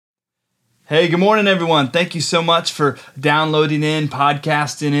Hey, good morning, everyone. Thank you so much for downloading in,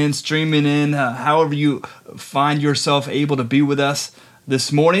 podcasting in, streaming in, however you find yourself able to be with us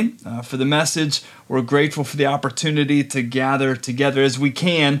this morning for the message. We're grateful for the opportunity to gather together as we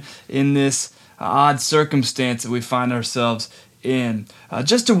can in this odd circumstance that we find ourselves in.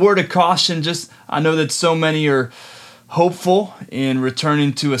 Just a word of caution, I know that so many are hopeful in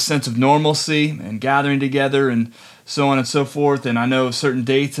returning to a sense of normalcy and gathering together and so on and so forth. And I know certain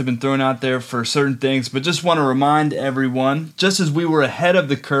dates have been thrown out there for certain things, but just want to remind everyone, just as we were ahead of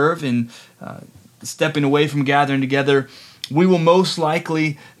the curve in stepping away from gathering together, we will most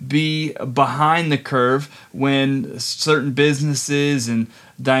likely be behind the curve when certain businesses and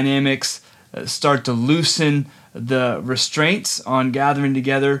dynamics start to loosen the restraints on gathering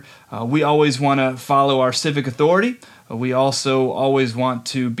together. We always want to follow our civic authority. We also always want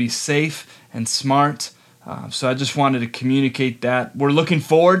to be safe and smart. So I just wanted to communicate that. We're looking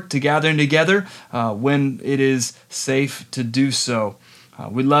forward to gathering together when it is safe to do so.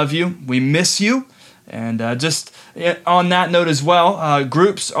 We love you. We miss you. And just on that note as well,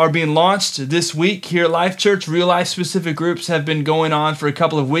 groups are being launched this week here at Life Church. Real life specific groups have been going on for a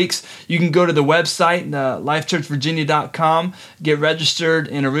couple of weeks. You can go to the website, lifechurchvirginia.com, get registered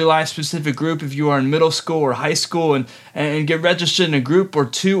in a real life specific group if you are in middle school or high school, and get registered in a group or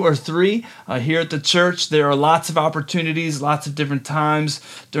two or three here at the church. There are lots of opportunities, lots of different times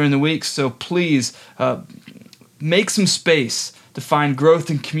during the week. So please make some space to find growth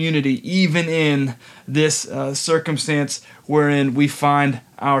and community even in this circumstance wherein we find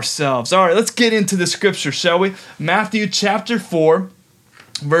ourselves. All right, let's get into the scripture, shall we? Matthew chapter 4,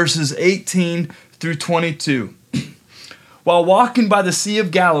 verses 18 through 22. While walking by the Sea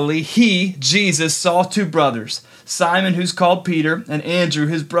of Galilee, he, Jesus, saw two brothers, Simon, who's called Peter, and Andrew,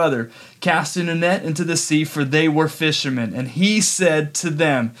 his brother, casting a net into the sea, for they were fishermen. And he said to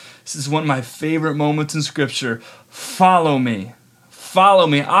them, this is one of my favorite moments in Scripture, "Follow me." Follow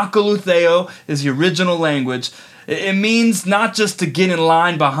me. Akolutheo is the original language. It means not just to get in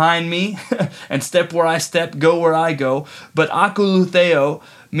line behind me and step where I step, go where I go, but akolutheo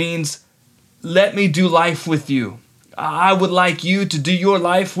means let me do life with you. I would like you to do your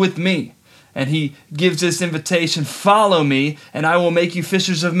life with me. And he gives this invitation, follow me, and I will make you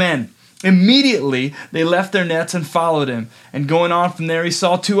fishers of men. Immediately, they left their nets and followed him. And going on from there, he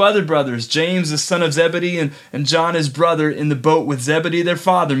saw two other brothers, James, the son of Zebedee, and John, his brother, in the boat with Zebedee, their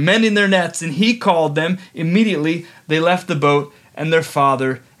father, mending their nets. And he called them. Immediately, they left the boat and their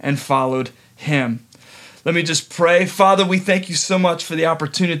father and followed him. Let me just pray. Father, we thank you so much for the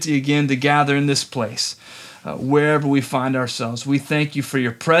opportunity again to gather in this place, wherever we find ourselves. We thank you for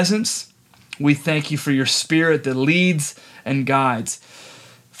your presence. We thank you for your spirit that leads and guides.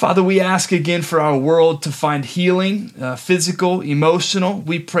 Father, we ask again for our world to find healing, physical, emotional.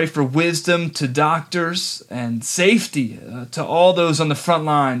 We pray for wisdom to doctors and safety to all those on the front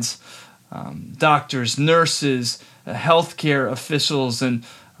lines, doctors, nurses, healthcare officials, and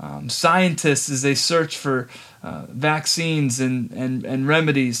scientists as they search for vaccines and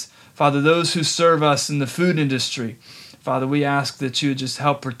remedies. Father, those who serve us in the food industry, Father, we ask that you would just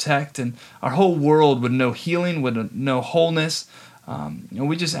help protect, and our whole world would know healing, would know wholeness. And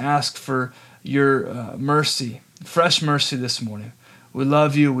we just ask for your mercy, fresh mercy this morning. We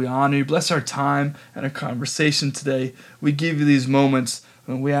love you. We honor you. Bless our time and our conversation today. We give you these moments,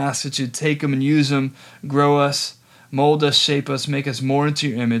 and we ask that you take them and use them, grow us, mold us, shape us, make us more into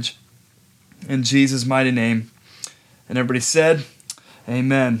your image. In Jesus' mighty name. And everybody said,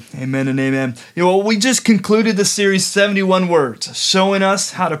 amen. Amen and amen. We just concluded the series 71 Words, showing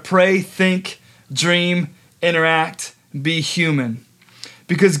us how to pray, think, dream, interact, be human.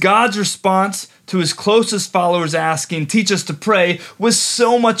 Because God's response to his closest followers asking, teach us to pray, was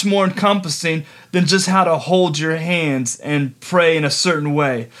so much more encompassing than just how to hold your hands and pray in a certain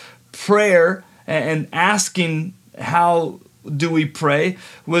way. Prayer and asking how do we pray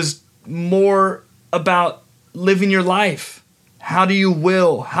was more about living your life. How do you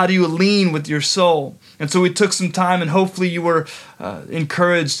will? How do you lean with your soul? And so we took some time, and hopefully you were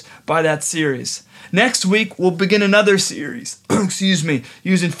encouraged by that series. Next week, we'll begin another series,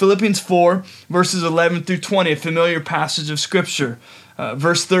 using Philippians 4, verses 11 through 20, a familiar passage of Scripture.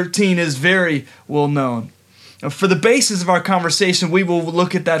 Verse 13 is very well known. For the basis of our conversation, we will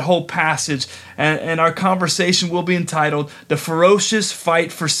look at that whole passage, and our conversation will be entitled, The Ferocious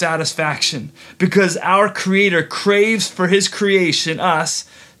Fight for Satisfaction, because our Creator craves for His creation, us,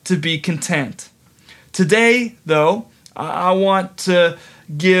 to be content. Today, though, I want to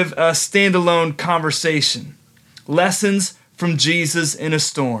give a standalone conversation. Lessons from Jesus in a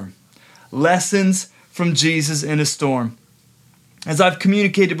storm. Lessons from Jesus in a storm. As I've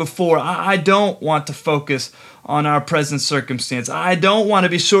communicated before, I don't want to focus on our present circumstance. I don't want to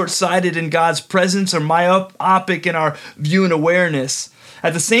be short-sighted in God's presence or myopic in our view and awareness.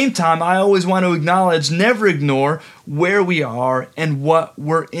 At the same time, I always want to acknowledge, never ignore where we are and what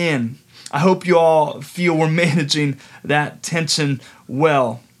we're in. I hope you all feel we're managing that tension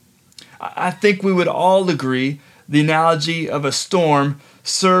well. I think we would all agree the analogy of a storm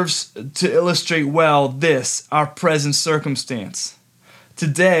serves to illustrate well this, our present circumstance.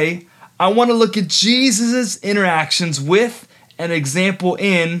 Today, I want to look at Jesus' interactions with an example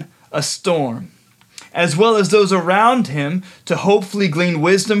in a storm, as well as those around him to hopefully glean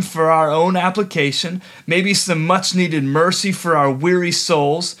wisdom for our own application, maybe some much needed mercy for our weary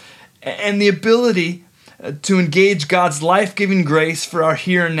souls, and the ability to engage God's life-giving grace for our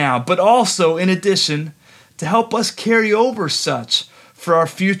here and now, but also, in addition, to help us carry over such for our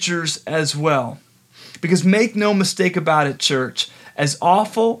futures as well. Because make no mistake about it, church, as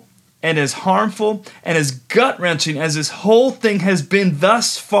awful and as harmful and as gut-wrenching as this whole thing has been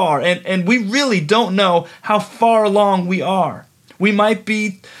thus far, and we really don't know how far along we are. We might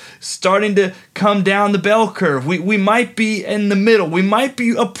be starting to come down the bell curve. We might be in the middle. We might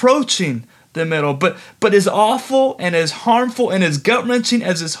be approaching the middle. But as awful and as harmful and as gut-wrenching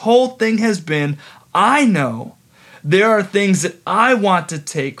as this whole thing has been, I know there are things that I want to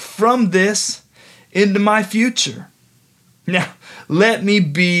take from this into my future. Now, let me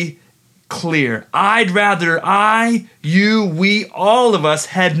be clear. I'd rather we, all of us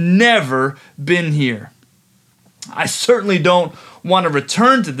had never been here. I certainly don't want to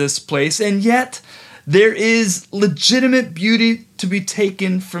return to this place, and yet there is legitimate beauty to be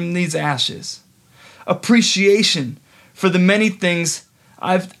taken from these ashes. Appreciation for the many things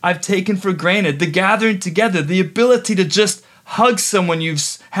I've taken for granted. The gathering together, the ability to just hug someone you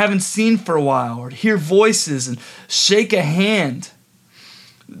haven't seen for a while, or hear voices and shake a hand.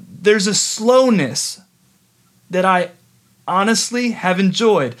 There's a slowness that I honestly have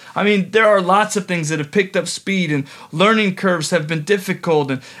enjoyed. I mean, there are lots of things that have picked up speed, and learning curves have been difficult,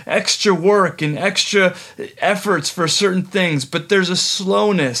 and extra work and extra efforts for certain things, but there's a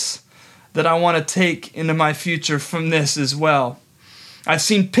slowness that I want to take into my future from this as well. I've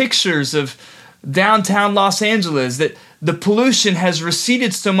seen pictures of downtown Los Angeles that the pollution has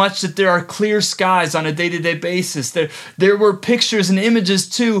receded so much that there are clear skies on a day-to-day basis. There were pictures and images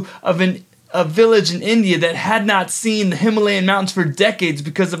too of a village in India that had not seen the Himalayan mountains for decades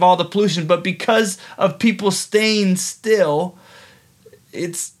because of all the pollution, but because of people staying still,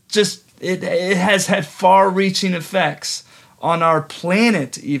 it has had far-reaching effects on our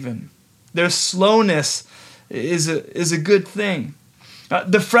planet even. Their slowness is a good thing.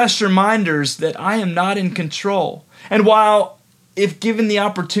 The fresh reminders that I am not in control. And while, if given the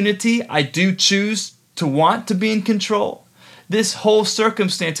opportunity, I do choose to want to be in control, this whole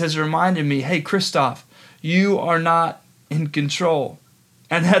circumstance has reminded me, hey, Christoph, you are not in control.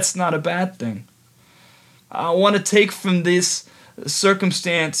 And that's not a bad thing. I want to take from this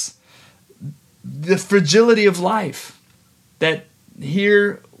circumstance the fragility of life, that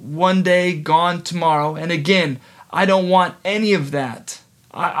here one day, gone tomorrow. And again, I don't want any of that.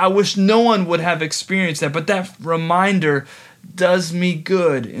 I wish no one would have experienced that, but that reminder does me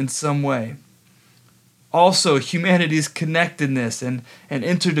good in some way. Also, humanity's connectedness and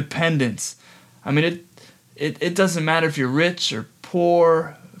interdependence. I mean, it doesn't matter if you're rich or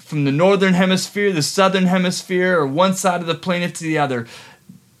poor, from the northern hemisphere, the southern hemisphere, or one side of the planet to the other.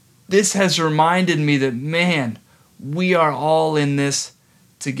 This has reminded me that, man, we are all in this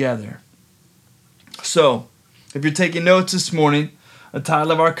together. So, if you're taking notes this morning, the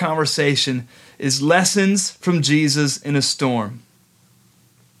title of our conversation is Lessons from Jesus in a Storm.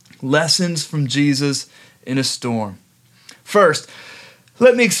 Lessons from Jesus in a Storm. First,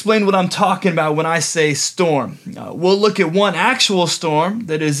 let me explain what I'm talking about when I say storm. We'll look at one actual storm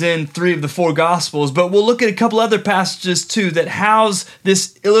that is in 3 of the 4 Gospels, but we'll look at a couple other passages too that house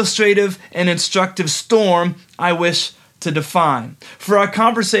this illustrative and instructive storm I wish to define. For our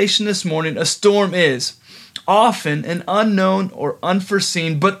conversation this morning, a storm is often an unknown or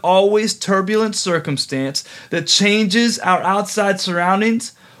unforeseen, but always turbulent circumstance that changes our outside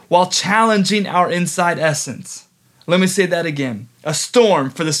surroundings while challenging our inside essence. Let me say that again. A storm,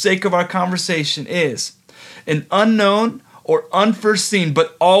 for the sake of our conversation, is an unknown or unforeseen,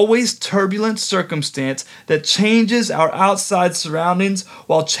 but always turbulent circumstance that changes our outside surroundings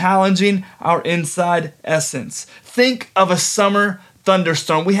while challenging our inside essence. Think of a summer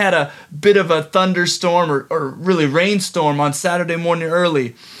thunderstorm. We had a bit of a thunderstorm or really rainstorm on Saturday morning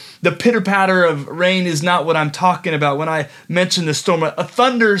early. The pitter-patter of rain is not what I'm talking about when I mention the storm. A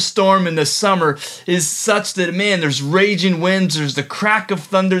thunderstorm in the summer is such that, man, there's raging winds, there's the crack of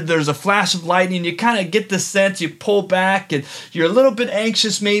thunder, there's a flash of lightning. You kind of get the sense, you pull back, and you're a little bit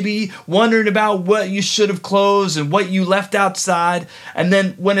anxious maybe, wondering about what you should have closed and what you left outside. And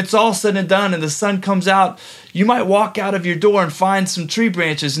then when it's all said and done and the sun comes out, you might walk out of your door and find some tree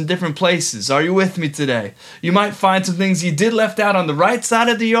branches in different places. Are you with me today? You might find some things you did left out on the right side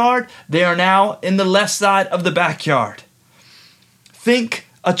of the yard. They are now in the left side of the backyard. Think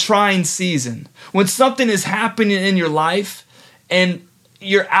a trying season. When something is happening in your life and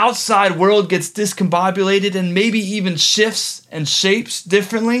your outside world gets discombobulated and maybe even shifts and shapes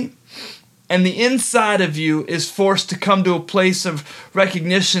differently, and the inside of you is forced to come to a place of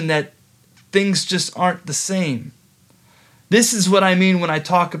recognition that things just aren't the same. This is what I mean when I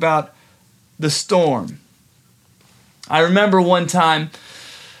talk about the storm. I remember one time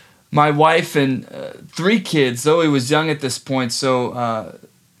my wife and 3 kids, Zoe was young at this point, so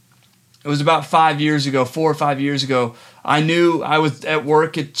it was about 5 years ago, 4 or 5 years ago. I knew I was at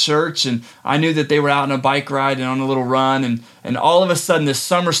work at church, and I knew that they were out on a bike ride and on a little run, and all of a sudden this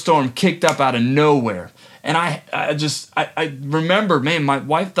summer storm kicked up out of nowhere. And I remember, man, my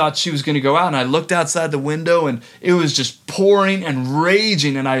wife thought she was going to go out, and I looked outside the window, and it was just pouring and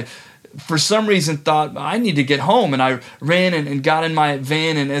raging, and I, for some reason, thought, I need to get home, and I ran and got in my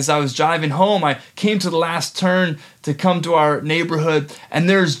van, and as I was driving home, I came to the last turn to come to our neighborhood, and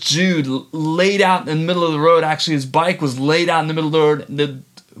there's Jude laid out in the middle of the road. Actually, his bike was laid out in the middle of the road, the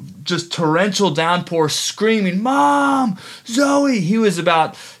just torrential downpour, screaming, "Mom, Zoe!" He was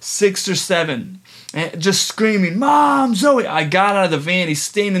about 6 or 7. And just screaming, "Mom, Zoe!" I got out of the van. He's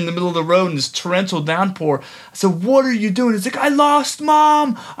staying in the middle of the road in this torrential downpour. I said, "What are you doing?" He's like, "I lost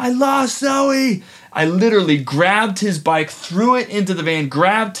Mom. I lost Zoe." I literally grabbed his bike, threw it into the van,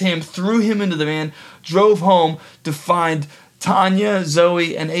 grabbed him, threw him into the van, drove home to find Tanya,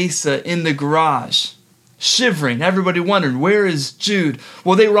 Zoe, and Asa in the garage, shivering. Everybody wondered, where is Jude?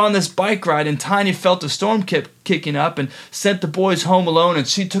 Well, they were on this bike ride, and Tanya felt the storm kept kicking up and sent the boys home alone, and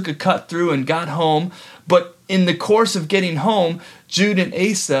she took a cut through and got home. But in the course of getting home, Jude and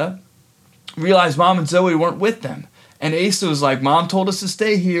Asa realized Mom and Zoe weren't with them. And Asa was like, "Mom told us to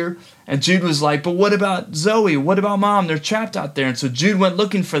stay here." And Jude was like, "But what about Zoe? What about Mom? They're trapped out there." And so Jude went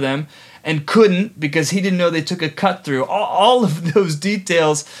looking for them and couldn't, because he didn't know they took a cut through. All of those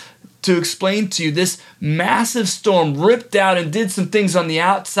details to explain to you, this massive storm ripped out and did some things on the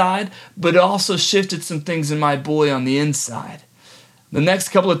outside, but also shifted some things in my boy on the inside. The next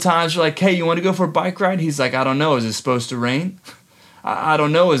couple of times, we're like, "Hey, you want to go for a bike ride?" He's like, "I don't know. Is it supposed to rain? I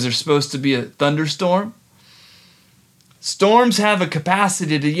don't know. Is there supposed to be a thunderstorm?" Storms have a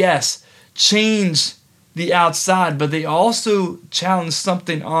capacity to, yes, change the outside, but they also challenge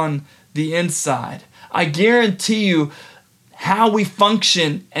something on the inside. I guarantee you, how we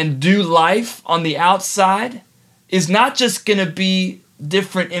function and do life on the outside is not just going to be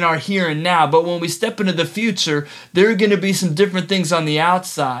different in our here and now, but when we step into the future, there are going to be some different things on the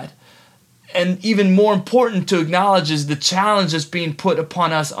outside. And even more important to acknowledge is the challenge that's being put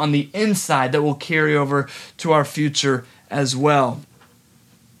upon us on the inside that will carry over to our future as well.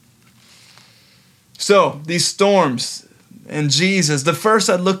 So, these storms and Jesus. The first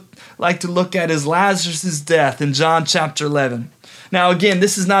I'd like to look at is Lazarus' death in John chapter 11. Now again,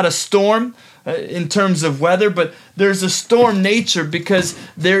 this is not a storm in terms of weather, but there's a storm nature because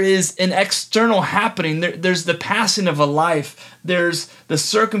there is an external happening. There's the passing of a life. There's the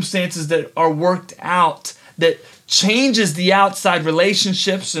circumstances that are worked out that changes the outside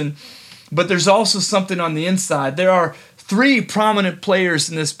relationships, but there's also something on the inside. There are 3 prominent players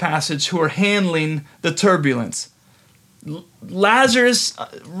in this passage who are handling the turbulence. Lazarus,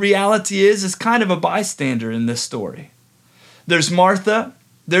 reality is kind of a bystander in this story. There's Martha,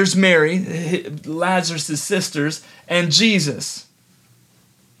 there's Mary, Lazarus' sisters, and Jesus.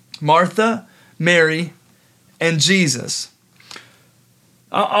 Martha, Mary, and Jesus.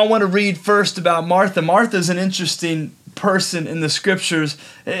 I want to read first about Martha. Martha is an interesting person in the scriptures.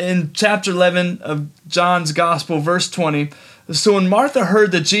 In chapter 11 of John's Gospel, verse 20, "So when Martha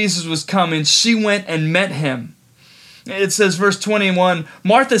heard that Jesus was coming, she went and met him." It says, verse 21,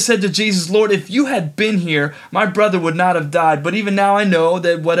 "Martha said to Jesus, 'Lord, if you had been here, my brother would not have died. But even now I know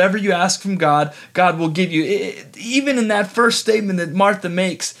that whatever you ask from God, God will give you.'" Even in that first statement that Martha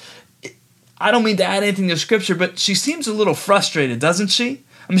makes, I don't mean to add anything to scripture, but she seems a little frustrated, doesn't she?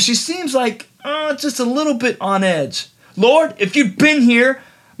 I mean, she seems like just a little bit on edge. "Lord, if you'd been here,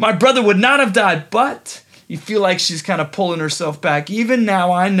 my brother would not have died." But you feel like she's kind of pulling herself back. "Even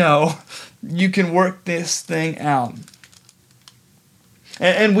now I know you can work this thing out."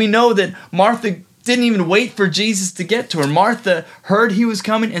 And we know that Martha didn't even wait for Jesus to get to her. Martha heard he was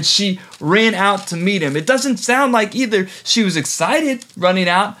coming and she ran out to meet him. It doesn't sound like either she was excited running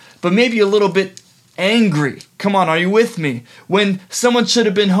out, but maybe a little bit angry. Come on, are you with me? When someone should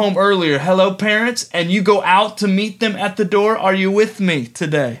have been home earlier, hello parents, and you go out to meet them at the door, are you with me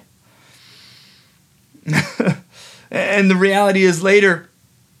today? And the reality is later,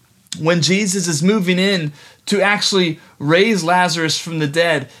 when Jesus is moving in to actually raise Lazarus from the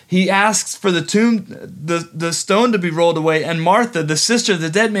dead, he asks for the stone to be rolled away. And Martha, the sister of the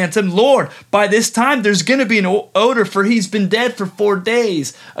dead man, said, Lord, by this time there's going to be an odor, for he's been dead for 4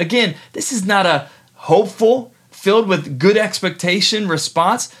 days. Again, this is not a hopeful, filled with good expectation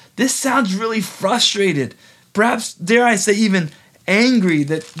response. This sounds really frustrated. Perhaps, dare I say, even angry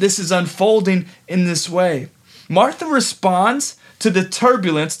that this is unfolding in this way. Martha responds to the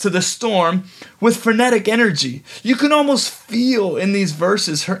turbulence, to the storm, with frenetic energy. You can almost feel in these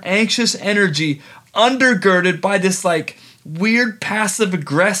verses her anxious energy undergirded by this weird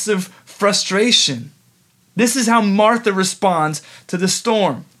passive-aggressive frustration. This is how Martha responds to the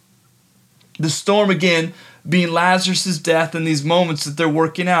storm. The storm, again, being Lazarus' death in these moments that they're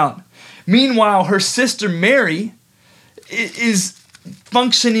working out. Meanwhile, her sister Mary is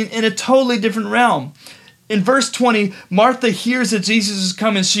functioning in a totally different realm. In verse 20, Martha hears that Jesus is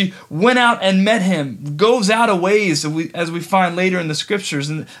coming. She went out and met him, goes out a ways, as we find later in the scriptures,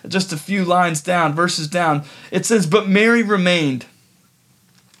 and just a few lines down, verses down. It says, but Mary remained.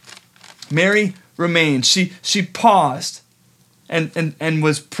 Mary remained. She paused and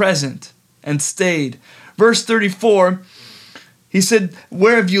was present and stayed. Verse 34, he said,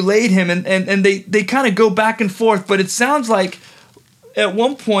 where have you laid him? And they kind of go back and forth, but it sounds like at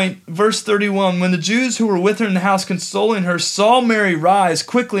one point, verse 31, when the Jews who were with her in the house consoling her saw Mary rise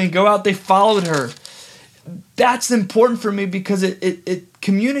quickly and go out, they followed her. That's important for me because it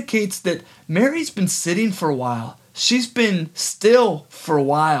communicates that Mary's been sitting for a while. She's been still for a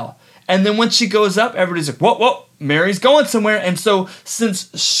while. And then when she goes up, everybody's like, whoa, Mary's going somewhere. And so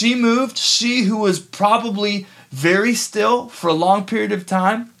since she moved, she who was probably very still for a long period of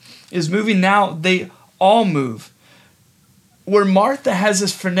time is moving now. They all move. Where Martha has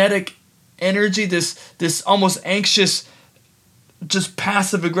this frenetic energy, this almost anxious, just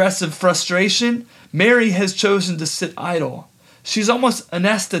passive-aggressive frustration, Mary has chosen to sit idle. She's almost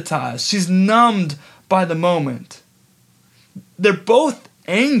anesthetized. She's numbed by the moment. They're both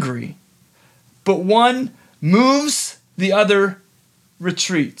angry, but one moves, the other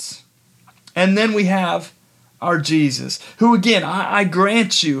retreats. And then we have our Jesus, who again, I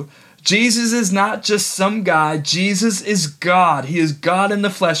grant you, Jesus is not just some guy. Jesus is God. He is God in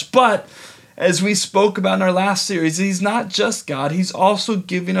the flesh. But as we spoke about in our last series, he's not just God. He's also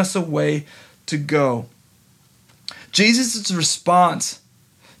giving us a way to go. Jesus' response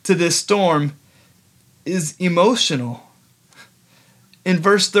to this storm is emotional. In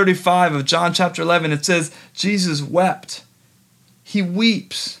verse 35 of John chapter 11, it says, Jesus wept. He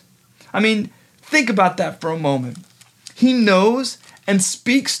weeps. I mean, think about that for a moment. He knows and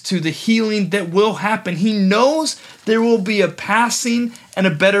speaks to the healing that will happen. He knows there will be a passing and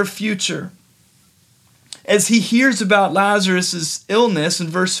a better future. As he hears about Lazarus' illness in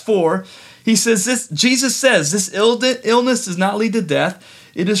verse 4, he says this. Jesus says, this illness does not lead to death.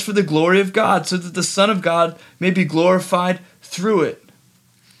 It is for the glory of God, so that the Son of God may be glorified through it.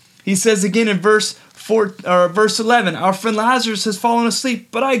 He says again in verse 11, our friend Lazarus has fallen asleep,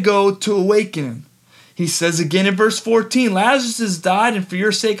 but I go to awaken him. He says again in verse 14, Lazarus has died, and for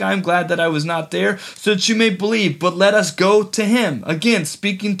your sake I am glad that I was not there, so that you may believe, but let us go to him. Again,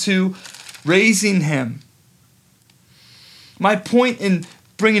 speaking to raising him. My point in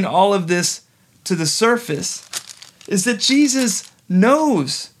bringing all of this to the surface is that Jesus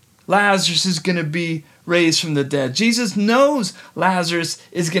knows Lazarus is going to be raised from the dead. Jesus knows Lazarus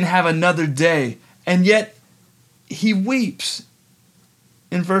is going to have another day, and yet he weeps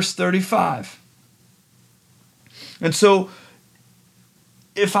in verse 35. And so,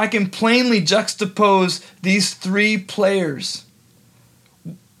 if I can plainly juxtapose these three players,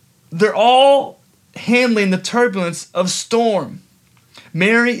 they're all handling the turbulence of storm.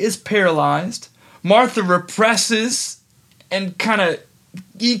 Mary is paralyzed. Martha represses and kind of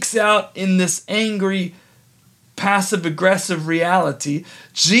geeks out in this angry, passive-aggressive reality.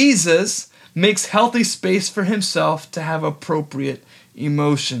 Jesus makes healthy space for himself to have appropriate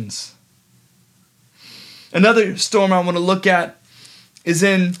emotions. Another storm I want to look at is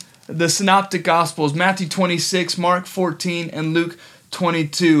in the Synoptic Gospels, Matthew 26, Mark 14, and Luke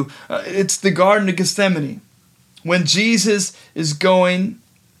 22. It's the Garden of Gethsemane, when Jesus is going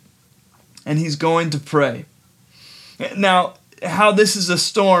and he's going to pray. Now, how this is a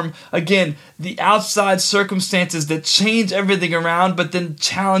storm. Again, the outside circumstances that change everything around, but then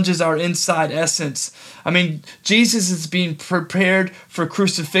challenges our inside essence. I mean, Jesus is being prepared for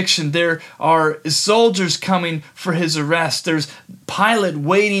crucifixion. There are soldiers coming for his arrest. There's Pilate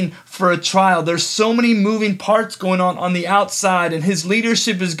waiting for a trial. There's so many moving parts going on the outside, and his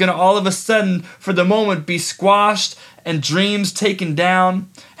leadership is going to all of a sudden, for the moment, be squashed and dreams taken down.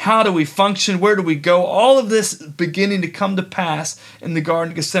 How do we function? Where do we go? All of this beginning to come to pass in the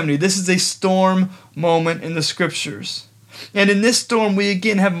Garden of Gethsemane. This is a storm moment in the scriptures. And in this storm, we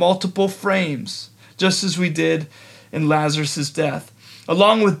again have multiple frames, just as we did in Lazarus' death.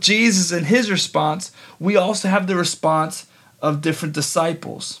 Along with Jesus and his response, we also have the response of different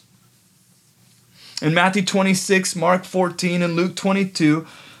disciples. In Matthew 26, Mark 14, and Luke 22,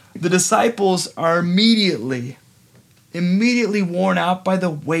 the disciples are immediately worn out by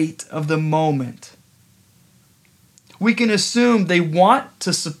the weight of the moment. We can assume they want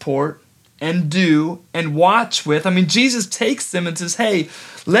to support and do and watch with. I mean, Jesus takes them and says, hey,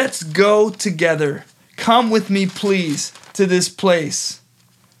 let's go together. Come with me, please, to this place.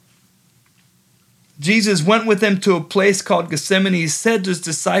 Jesus went with them to a place called Gethsemane. He said to his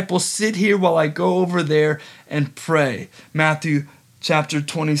disciples, sit here while I go over there and pray. Matthew chapter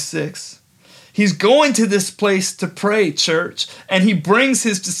 26. He's going to this place to pray, church, and he brings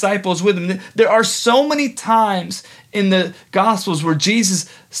his disciples with him. There are so many times in the Gospels where Jesus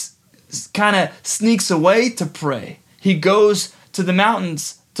kind of sneaks away to pray. He goes to the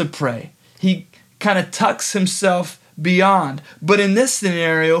mountains to pray. He kind of tucks himself beyond. But in this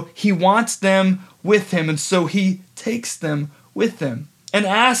scenario, he wants them with him, and so he takes them with him and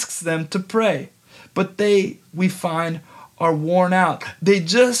asks them to pray. But they, we find, are worn out. They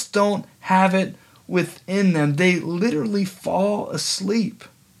just don't have it within them. They literally fall asleep.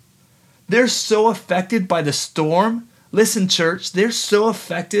 They're so affected by the storm. Listen, church, they're so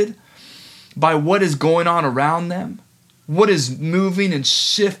affected by what is going on around them, what is moving and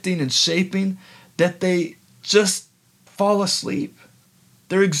shifting and shaping, that they just fall asleep.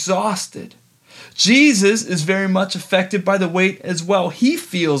 They're exhausted. Jesus is very much affected by the weight as well. He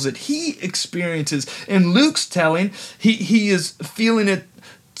feels it. He experiences. In Luke's telling, he is feeling it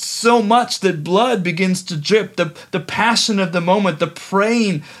so much that blood begins to drip. The passion of the moment, the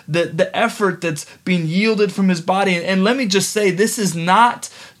praying, the effort that's being yielded from his body. And let me just say, this is not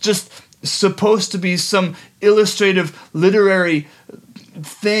just supposed to be some illustrative literary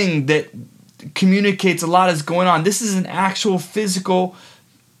thing that communicates a lot is going on. This is an actual physical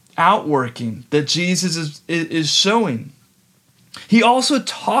outworking that Jesus is showing. He also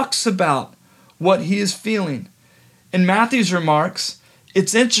talks about what he is feeling. In Matthew's remarks,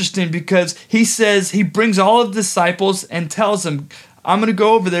 it's interesting because he says he brings all of the disciples and tells them, I'm going to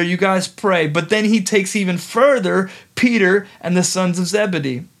go over there, you guys pray. But then he takes even further Peter and the sons of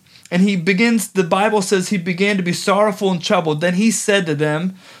Zebedee. And he begins, the Bible says he began to be sorrowful and troubled. Then he said to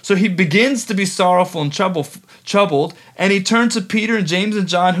them, so he begins to be sorrowful and troubled, and he turns to Peter and James and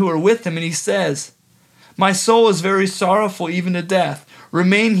John who are with him, and he says, my soul is very sorrowful, even to death.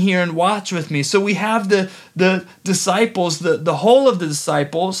 Remain here and watch with me. So we have the disciples, the whole of the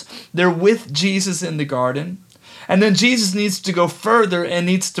disciples, they're with Jesus in the garden. And then Jesus needs to go further and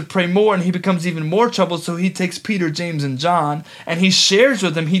needs to pray more, and he becomes even more troubled. So he takes Peter, James, and John, and he shares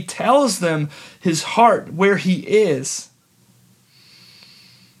with them. He tells them his heart, where he is.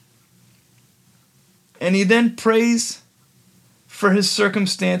 And he then prays for his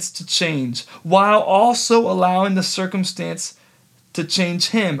circumstance to change, while also allowing the circumstance to change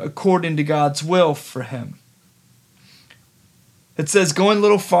him according to God's will for him. It says, going a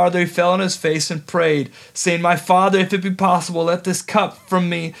little farther, he fell on his face and prayed, saying, my Father, if it be possible, let this cup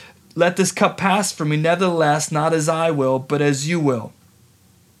pass from me. Nevertheless, not as I will, but as you will.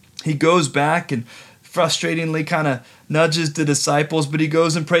 He goes back and frustratingly kind of nudges the disciples, but he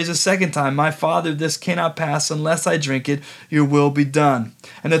goes and prays a second time, my Father, this cannot pass unless I drink it. Your will be done.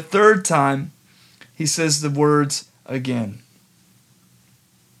 And a third time, he says the words again.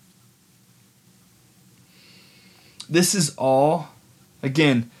 This is all,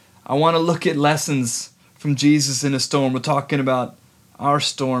 again, I want to look at lessons from Jesus in a storm. We're talking about our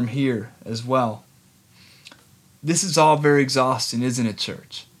storm here as well. This is all very exhausting, isn't it,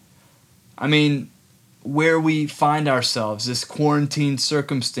 church? I mean, where we find ourselves, this quarantine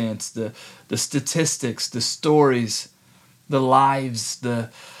circumstance, the statistics, the stories, the lives,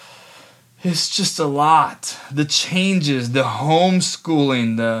 it's just a lot. The changes, the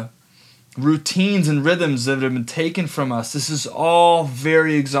homeschooling, the routines and rhythms that have been taken from us. This is all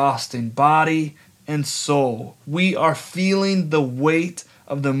very exhausting, body and soul. We are feeling the weight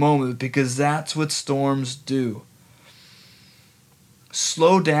of the moment because that's what storms do.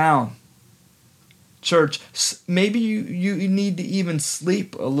 Slow down. Church, maybe you need to even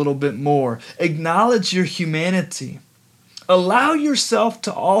sleep a little bit more. Acknowledge your humanity. Allow yourself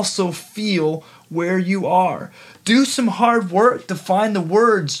to also feel where you are. Do some hard work to find the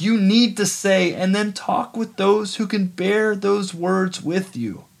words you need to say, and then talk with those who can bear those words with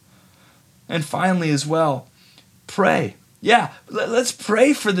you. And finally as well, pray. Yeah, let's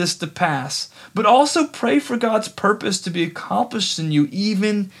pray for this to pass, but also pray for God's purpose to be accomplished in you,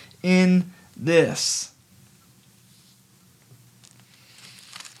 even in this.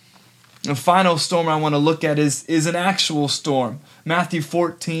 The final storm I want to look at is an actual storm. Matthew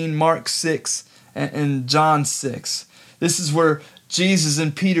 14, Mark 6, and John 6. This is where Jesus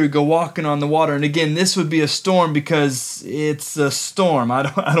and Peter go walking on the water. And again, this would be a storm because it's a storm. I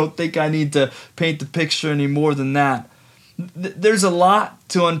don't think I need to paint the picture any more than that. There's a lot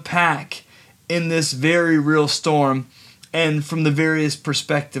to unpack in this very real storm, and from the various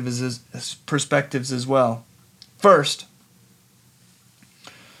perspectives as well. First,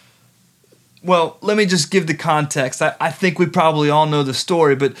 well, let me just give the context. I think we probably all know the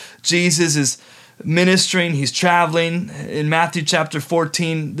story, but Jesus is ministering, he's traveling. In Matthew chapter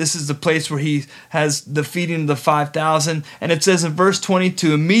 14, this is the place where he has the feeding of the 5,000. And it says in verse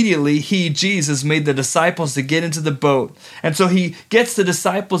 22, immediately he, Jesus, made the disciples to get into the boat. And so he gets the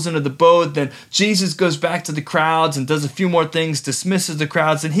disciples into the boat. Then Jesus goes back to the crowds and does a few more things, dismisses the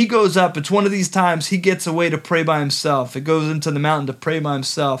crowds. And he goes up. It's one of these times he gets away to pray by himself. It goes into the mountain to pray by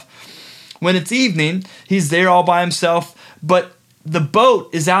himself. When it's evening, he's there all by himself, but the boat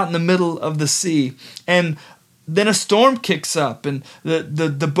is out in the middle of the sea, and then a storm kicks up, and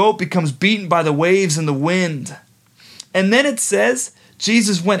the boat becomes beaten by the waves and the wind. And then it says,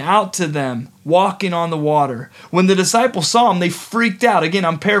 Jesus went out to them, walking on the water. When the disciples saw him, they freaked out. Again,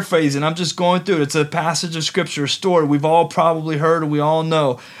 I'm paraphrasing. I'm just going through it. It's a passage of Scripture, a story we've all probably heard and we all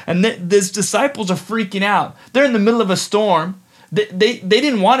know. And these disciples are freaking out. They're in the middle of a storm. They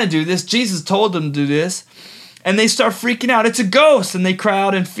didn't want to do this. Jesus told them to do this. And they start freaking out. It's a ghost. And they cry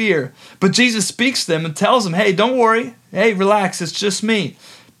out in fear. But Jesus speaks to them and tells them, hey, don't worry. Hey, relax. It's just me.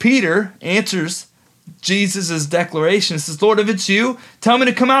 Peter answers Jesus' declaration. He says, Lord, if it's you, tell me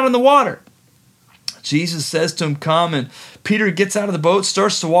to come out on the water. Jesus says to him, come. And Peter gets out of the boat,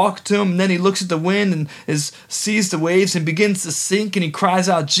 starts to walk to him. And then he looks at the wind and sees the waves and begins to sink. And he cries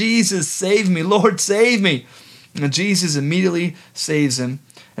out, Jesus, save me. Lord, save me. And Jesus immediately saves him.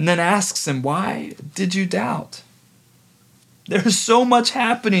 And then asks him, why did you doubt? There's so much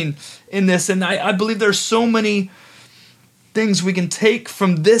happening in this, and I believe there's so many things we can take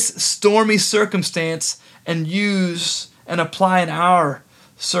from this stormy circumstance and use and apply in our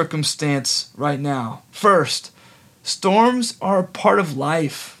circumstance right now. First, storms are a part of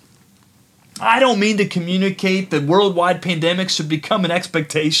life. I don't mean to communicate that worldwide pandemics should become an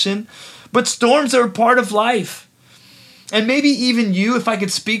expectation, but storms are a part of life. And maybe even you, if I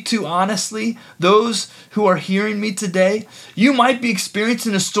could speak to honestly, those who are hearing me today, you might be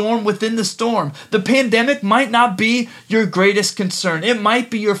experiencing a storm within the storm. The pandemic might not be your greatest concern. It might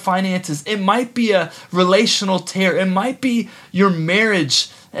be your finances. It might be a relational tear. It might be your marriage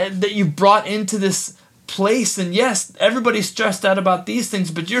that you brought into this place. And yes, everybody's stressed out about these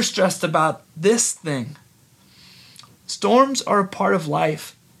things, but you're stressed about this thing. Storms are a part of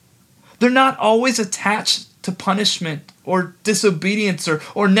life. They're not always attached to punishment or disobedience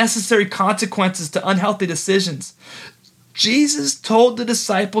or necessary consequences to unhealthy decisions. Jesus told the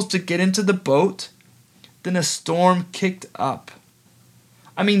disciples to get into the boat, then a storm kicked up.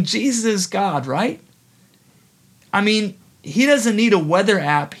 I mean, Jesus is God, right? I mean, he doesn't need a weather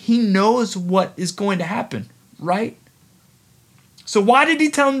app. He knows what is going to happen, right? So why did he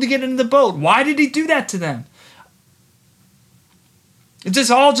tell them to get into the boat? Why did he do that to them? Is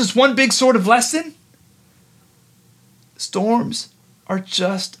this all just one big sort of lesson? Storms are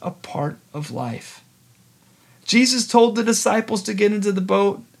just a part of life. Jesus told the disciples to get into the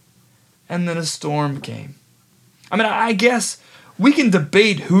boat, and then a storm came. I mean, I guess we can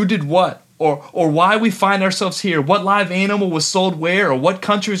debate who did what, or why we find ourselves here, what live animal was sold where, or what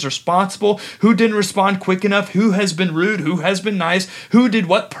country is responsible, who didn't respond quick enough, who has been rude, who has been nice, who did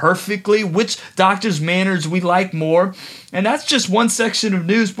what perfectly, which doctor's manners we like more. And that's just one section of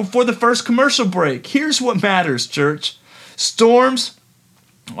news before the first commercial break. Here's what matters, church. Storms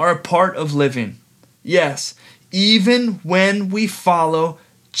are a part of living. Yes, even when we follow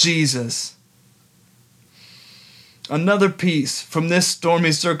Jesus. Another piece from this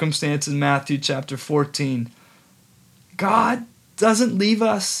stormy circumstance in Matthew chapter 14. God doesn't leave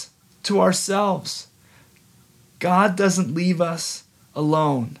us to ourselves. God doesn't leave us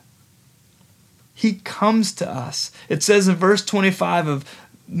alone. He comes to us. It says in verse 25 of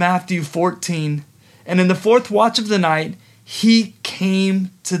Matthew 14, and in the fourth watch of the night, he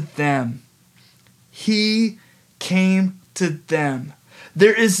came to them. He came to them.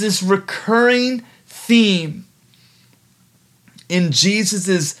 There is this recurring theme in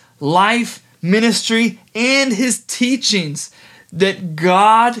Jesus' life, ministry, and his teachings that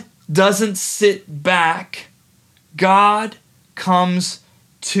God doesn't sit back. God comes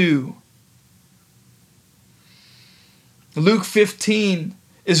to. Luke 15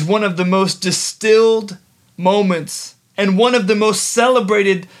 is one of the most distilled moments and one of the most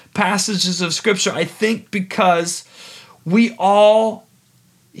celebrated passages of Scripture, I think, because we all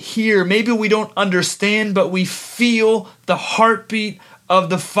hear, maybe we don't understand, but we feel the heartbeat of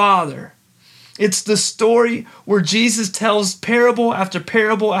the Father. It's the story where Jesus tells parable after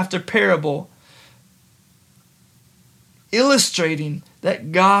parable after parable, illustrating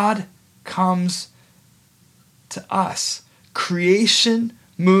that God comes to us. Creation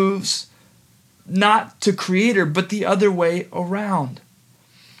moves not to creator, but the other way around.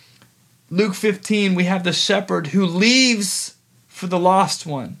 Luke 15, we have the shepherd who leaves for the lost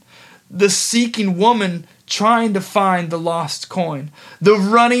one, the seeking woman trying to find the lost coin, the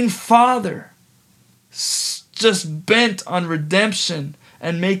running father just bent on redemption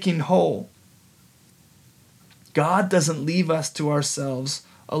and making whole. God doesn't leave us to ourselves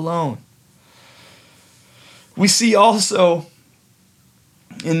alone. We see also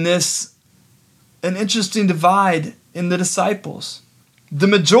in this an interesting divide in the disciples. The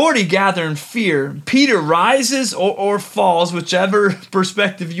majority gather in fear. Peter rises or falls, whichever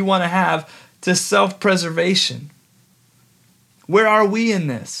perspective you want to have, to self-preservation. Where are we in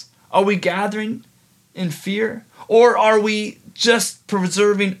this? Are we gathering in fear? Or are we just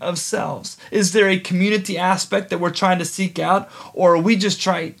preserving ourselves? Is there a community aspect that we're trying to seek out? Or are we just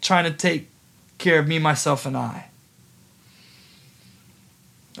trying to take care of me, myself, and I?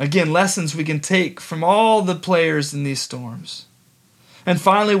 Again, lessons we can take from all the players in these storms. And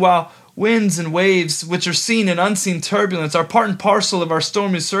finally, while winds and waves, which are seen and unseen turbulence, are part and parcel of our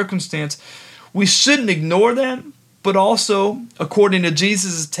stormy circumstance, we shouldn't ignore them, but also, according to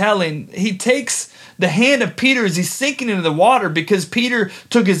Jesus' telling, he takes the hand of Peter as he's sinking into the water because Peter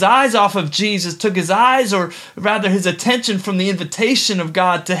took his eyes off of Jesus, took his eyes, or rather his attention from the invitation of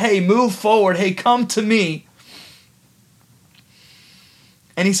God to, hey, move forward, hey, come to me.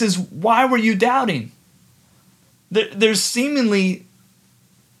 And he says, why were you doubting? There's seemingly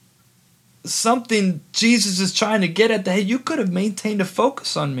something Jesus is trying to get at that, hey, you could have maintained a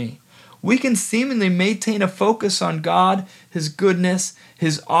focus on me. We can seemingly maintain a focus on God, his goodness,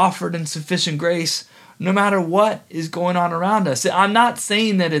 his offered and sufficient grace, no matter what is going on around us. I'm not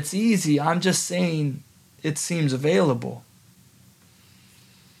saying that it's easy. I'm just saying it seems available.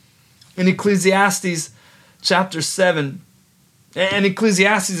 In Ecclesiastes chapter 7, and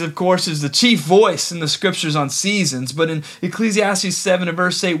Ecclesiastes, of course, is the chief voice in the scriptures on seasons. But in Ecclesiastes 7 and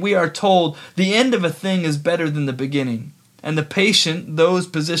verse 8, we are told the end of a thing is better than the beginning. And the patient, those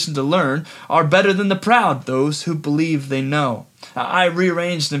positioned to learn, are better than the proud, those who believe they know. I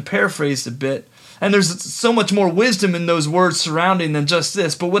rearranged and paraphrased a bit. And there's so much more wisdom in those words surrounding than just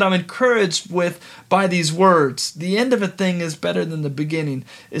this. But what I'm encouraged with by these words, the end of a thing is better than the beginning,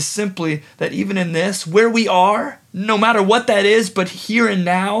 is simply that even in this, where we are, no matter what that is, but here and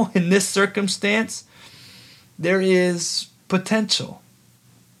now, in this circumstance, there is potential.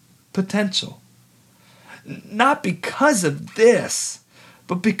 Potential. Not because of this,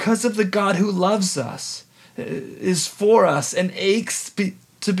 but because of the God who loves us, is for us, and aches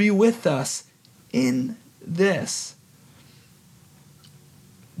to be with us in this.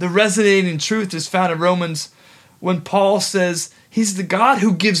 The resonating truth is found in Romans when Paul says he's the God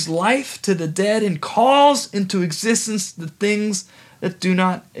who gives life to the dead and calls into existence the things that do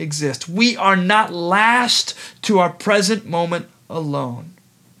not exist. We are not lashed to our present moment alone.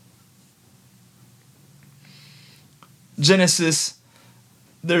 Genesis,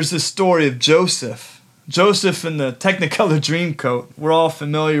 there's a story of Joseph. Joseph in the Technicolor Dreamcoat. We're all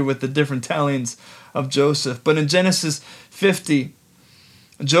familiar with the different tellings of Joseph. But in Genesis 50,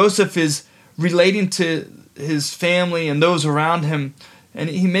 Joseph is relating to his family and those around him. And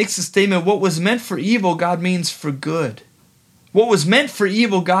he makes a statement, what was meant for evil, God means for good. What was meant for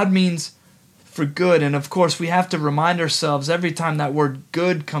evil, God means for good. And of course, we have to remind ourselves every time that word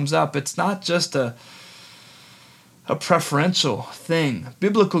good comes up, it's not just a preferential thing.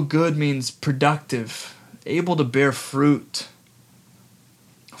 Biblical good means productive, able to bear fruit,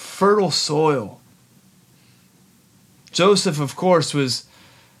 fertile soil. Joseph, of course, was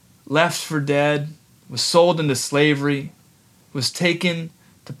left for dead, was sold into slavery, was taken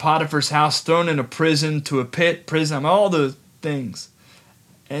to Potiphar's house, thrown in a prison, to a pit, prison, all those things.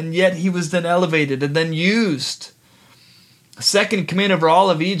 And yet he was then elevated and then used, second in command over all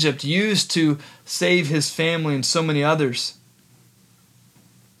of Egypt, used to save his family and so many others.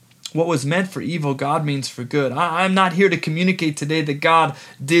 What was meant for evil, God means for good. I'm not here to communicate today that God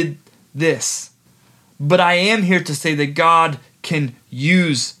did this, but I am here to say that God can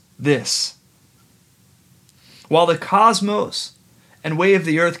use this. While the cosmos and way of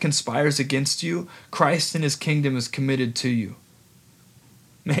the earth conspires against you, Christ and his kingdom is committed to you.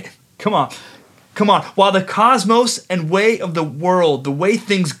 Man, come on. While the cosmos and way of the world, the way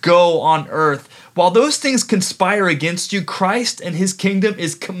things go on earth, while those things conspire against you, Christ and his kingdom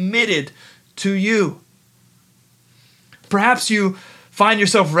is committed to you. Perhaps you find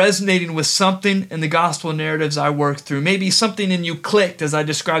yourself resonating with something in the gospel narratives I work through. Maybe something in you clicked as I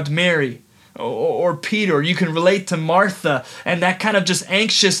described Mary or Peter. You can relate to Martha and that kind of just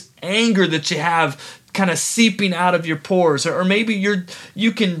anxious anger that you have kind of seeping out of your pores. Or maybe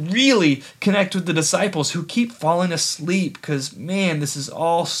you can really connect with the disciples who keep falling asleep because, man, this is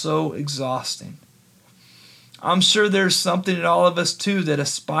all so exhausting. I'm sure there's something in all of us too that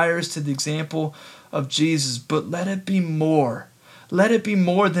aspires to the example of Jesus, but let it be more. Let it be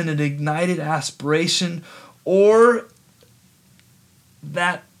more than an ignited aspiration or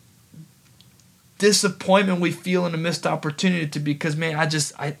that disappointment we feel in a missed opportunity because, man,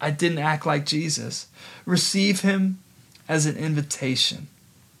 I didn't act like Jesus. Receive him as an invitation.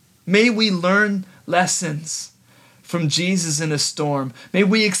 May we learn lessons from Jesus in a storm. May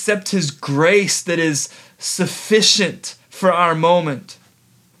we accept his grace that is sufficient for our moment.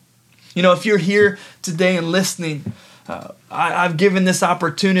 You know, if you're here today and listening, I've given this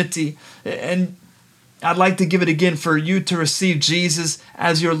opportunity, and I'd like to give it again for you to receive Jesus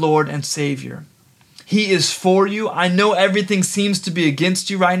as your Lord and Savior. He is for you. I know everything seems to be against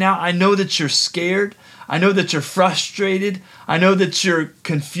you right now. I know that you're scared. I know that you're frustrated. I know that you're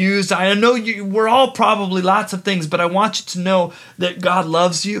confused. I know we're all probably lots of things, but I want you to know that God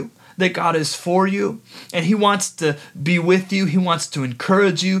loves you, that God is for you, and he wants to be with you. He wants to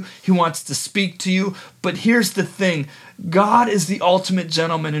encourage you. He wants to speak to you. But here's the thing. God is the ultimate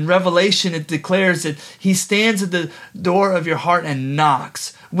gentleman. In Revelation, it declares that he stands at the door of your heart and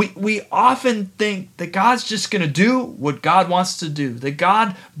knocks. We often think that God's just going to do what God wants to do, that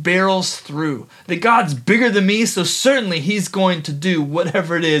God barrels through, that God's bigger than me, so certainly he's going to do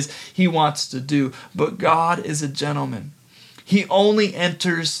whatever it is he wants to do. But God is a gentleman. He only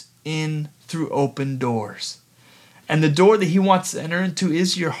enters in through open doors. And the door that he wants to enter into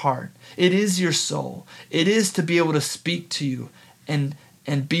is your heart. It is your soul. It is to be able to speak to you and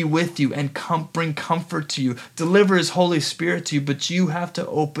be with you and bring comfort to you, deliver his Holy Spirit to you, but you have to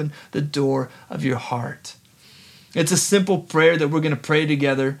open the door of your heart. It's a simple prayer that we're going to pray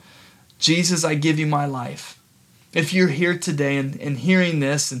together. Jesus, I give you my life. If you're here today and hearing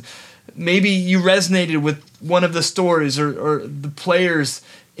this, and maybe you resonated with one of the stories or the players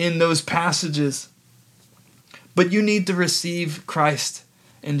in those passages, but you need to receive Christ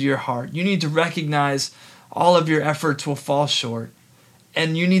into your heart. You need to recognize all of your efforts will fall short.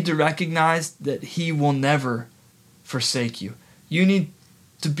 And you need to recognize that he will never forsake you. You need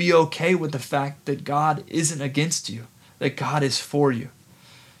to be okay with the fact that God isn't against you, that God is for you.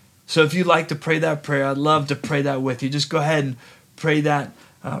 So if you'd like to pray that prayer, I'd love to pray that with you. Just go ahead and pray that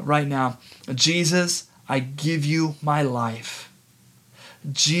right now. Jesus, I give you my life.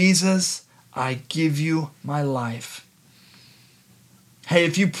 Jesus, I give you my life. Hey,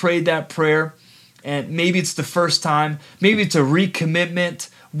 if you prayed that prayer, and maybe it's the first time, maybe it's a recommitment,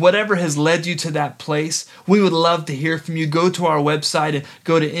 whatever has led you to that place, we would love to hear from you. Go to our website and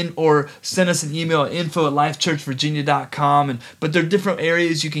go to or send us an email at info@lifechurchvirginia.com. But there are different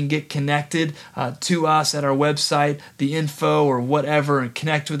areas you can get connected to us at our website, the info or whatever, and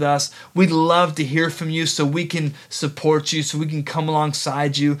connect with us. We'd love to hear from you so we can support you, so we can come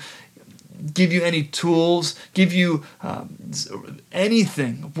alongside you, give you any tools, give you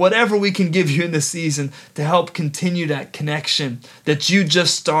anything, whatever we can give you in this season to help continue that connection that you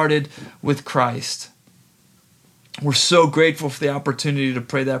just started with Christ. We're so grateful for the opportunity to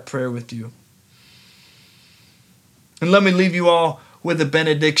pray that prayer with you. And let me leave you all with a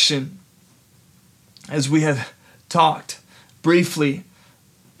benediction as we have talked briefly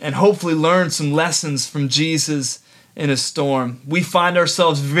and hopefully learned some lessons from Jesus in a storm. We find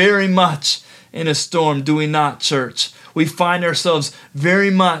ourselves very much in a storm, do we not, church? We find ourselves very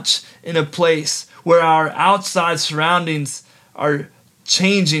much in a place where our outside surroundings are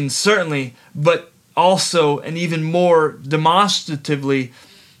changing, certainly, but also, and even more demonstratively,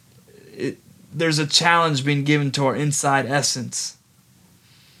 there's a challenge being given to our inside essence.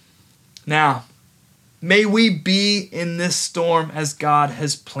 Now, may we be in this storm as God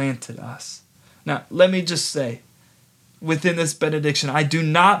has planted us. Now, let me just say, within this benediction, I do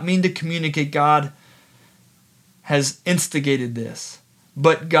not mean to communicate God has instigated this,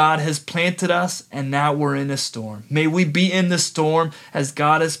 but God has planted us and now we're in a storm. May we be in the storm as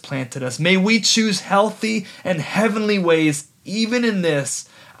God has planted us. May we choose healthy and heavenly ways even in this,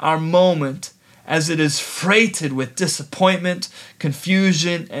 our moment, as it is freighted with disappointment,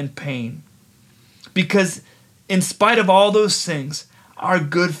 confusion, and pain. Because in spite of all those things, our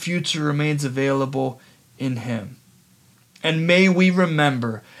good future remains available in Him. And may we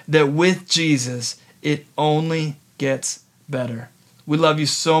remember that with Jesus, it only gets better. We love you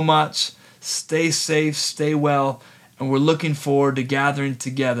so much. Stay safe, stay well, and we're looking forward to gathering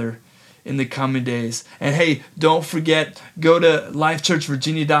together in the coming days. And hey, don't forget, go to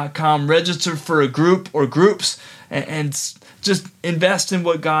lifechurchvirginia.com, register for a group or groups, and just invest in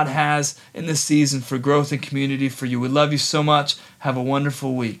what God has in this season for growth and community for you. We love you so much. Have a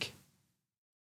wonderful week.